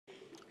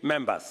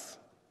Members,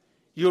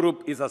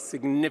 Europe is a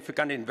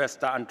significant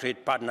investor and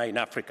trade partner in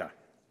Africa,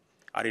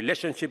 a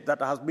relationship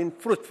that has been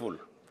fruitful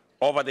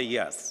over the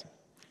years.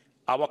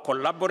 Our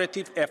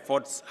collaborative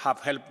efforts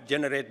have helped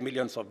generate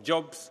millions of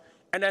jobs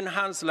and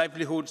enhance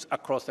livelihoods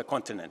across the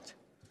continent.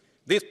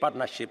 This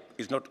partnership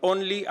is not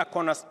only a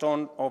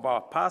cornerstone of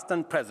our past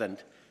and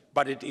present,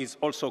 but it is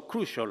also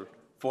crucial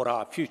for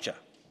our future.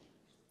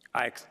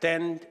 I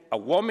extend a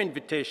warm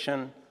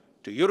invitation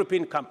to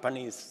European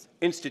companies,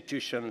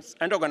 institutions,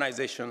 and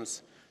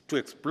organizations to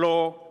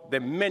explore the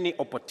many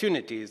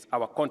opportunities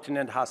our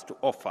continent has to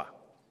offer.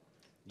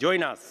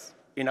 Join us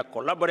in a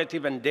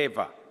collaborative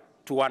endeavor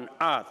to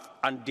unearth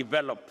and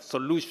develop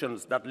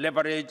solutions that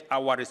leverage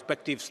our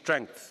respective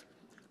strengths,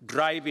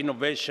 drive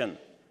innovation,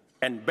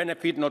 and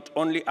benefit not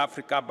only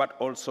Africa, but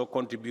also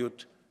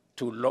contribute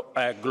to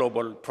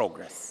global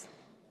progress.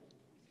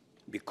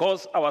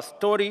 Because our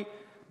story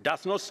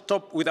does not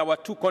stop with our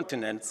two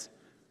continents,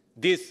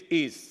 this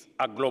is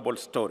a global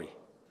story.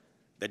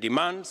 The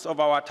demands of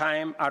our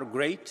time are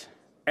great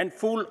and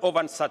full of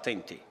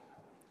uncertainty.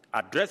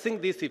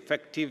 Addressing this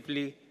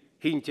effectively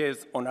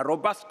hinges on a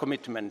robust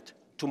commitment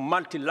to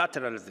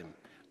multilateralism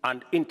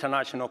and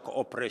international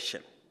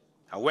cooperation.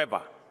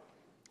 However,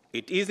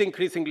 it is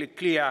increasingly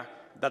clear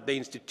that the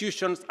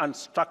institutions and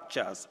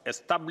structures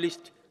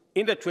established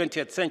in the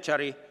 20th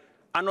century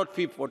are not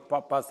fit for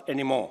purpose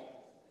anymore.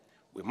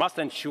 We must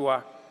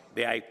ensure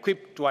they are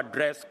equipped to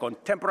address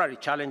contemporary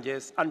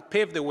challenges and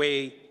pave the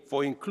way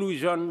for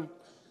inclusion,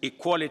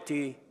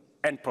 equality,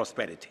 and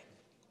prosperity.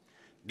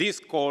 This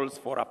calls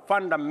for a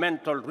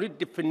fundamental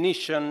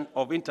redefinition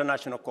of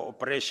international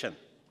cooperation.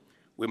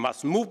 We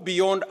must move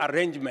beyond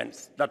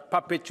arrangements that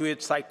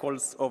perpetuate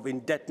cycles of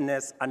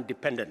indebtedness and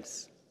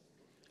dependence.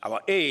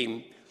 Our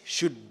aim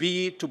should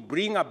be to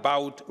bring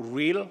about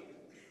real,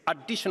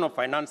 additional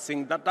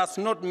financing that does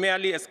not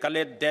merely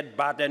escalate debt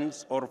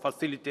burdens or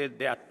facilitate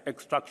the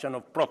extraction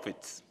of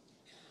profits.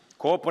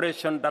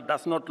 Cooperation that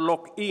does not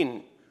lock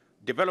in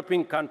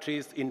developing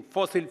countries in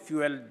fossil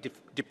fuel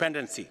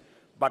dependency,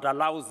 but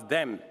allows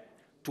them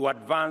to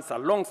advance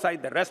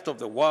alongside the rest of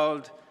the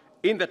world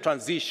in the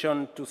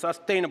transition to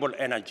sustainable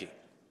energy.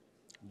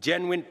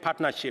 Genuine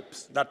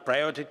partnerships that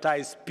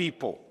prioritize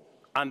people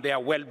and their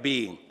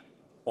well-being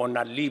on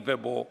a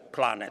livable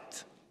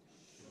planet.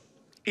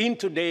 In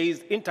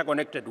today's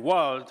interconnected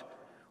world,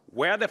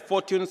 where the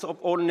fortunes of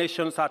all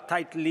nations are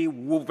tightly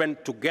woven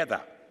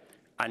together,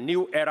 a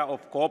new era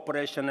of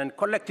cooperation and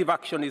collective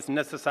action is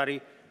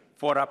necessary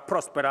for a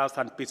prosperous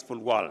and peaceful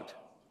world.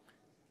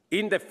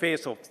 In the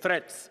face of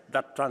threats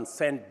that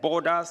transcend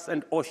borders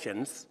and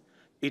oceans,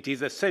 it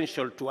is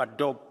essential to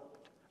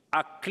adopt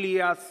a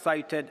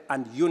clear-sighted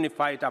and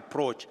unified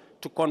approach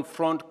to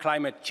confront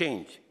climate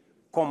change,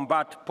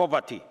 combat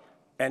poverty,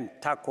 and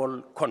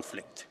tackle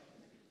conflict.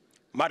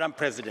 Madam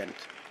President,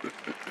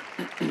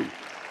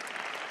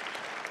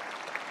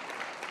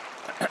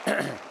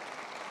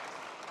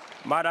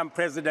 Madam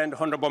President,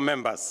 honorable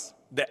members,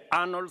 the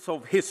annals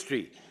of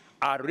history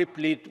are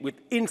replete with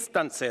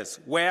instances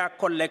where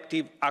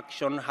collective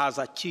action has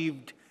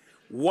achieved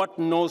what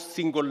no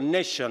single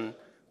nation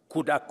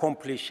could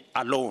accomplish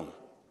alone.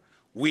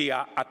 We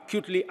are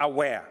acutely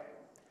aware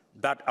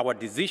that our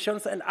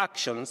decisions and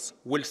actions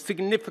will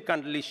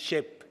significantly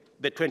shape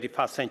the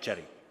 21st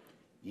century.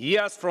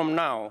 Years from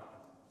now,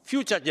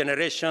 future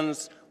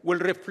generations will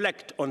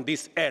reflect on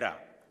this era,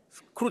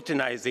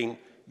 scrutinizing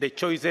the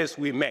choices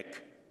we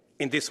make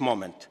in this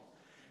moment.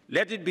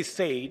 Let it be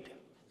said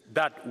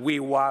that we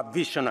were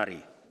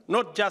visionary,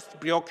 not just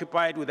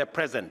preoccupied with the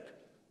present,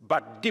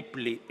 but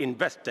deeply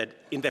invested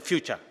in the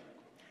future.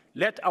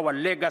 Let our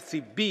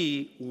legacy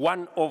be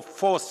one of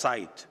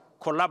foresight,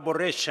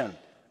 collaboration,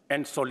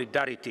 and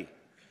solidarity.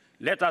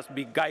 Let us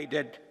be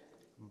guided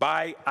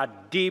by a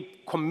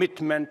deep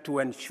commitment to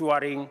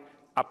ensuring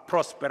a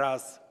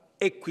prosperous,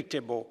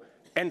 equitable,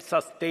 and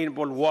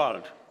sustainable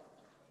world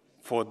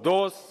for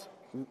those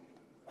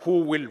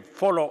who will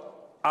follow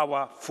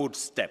our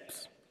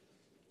footsteps.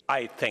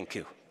 I thank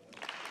you.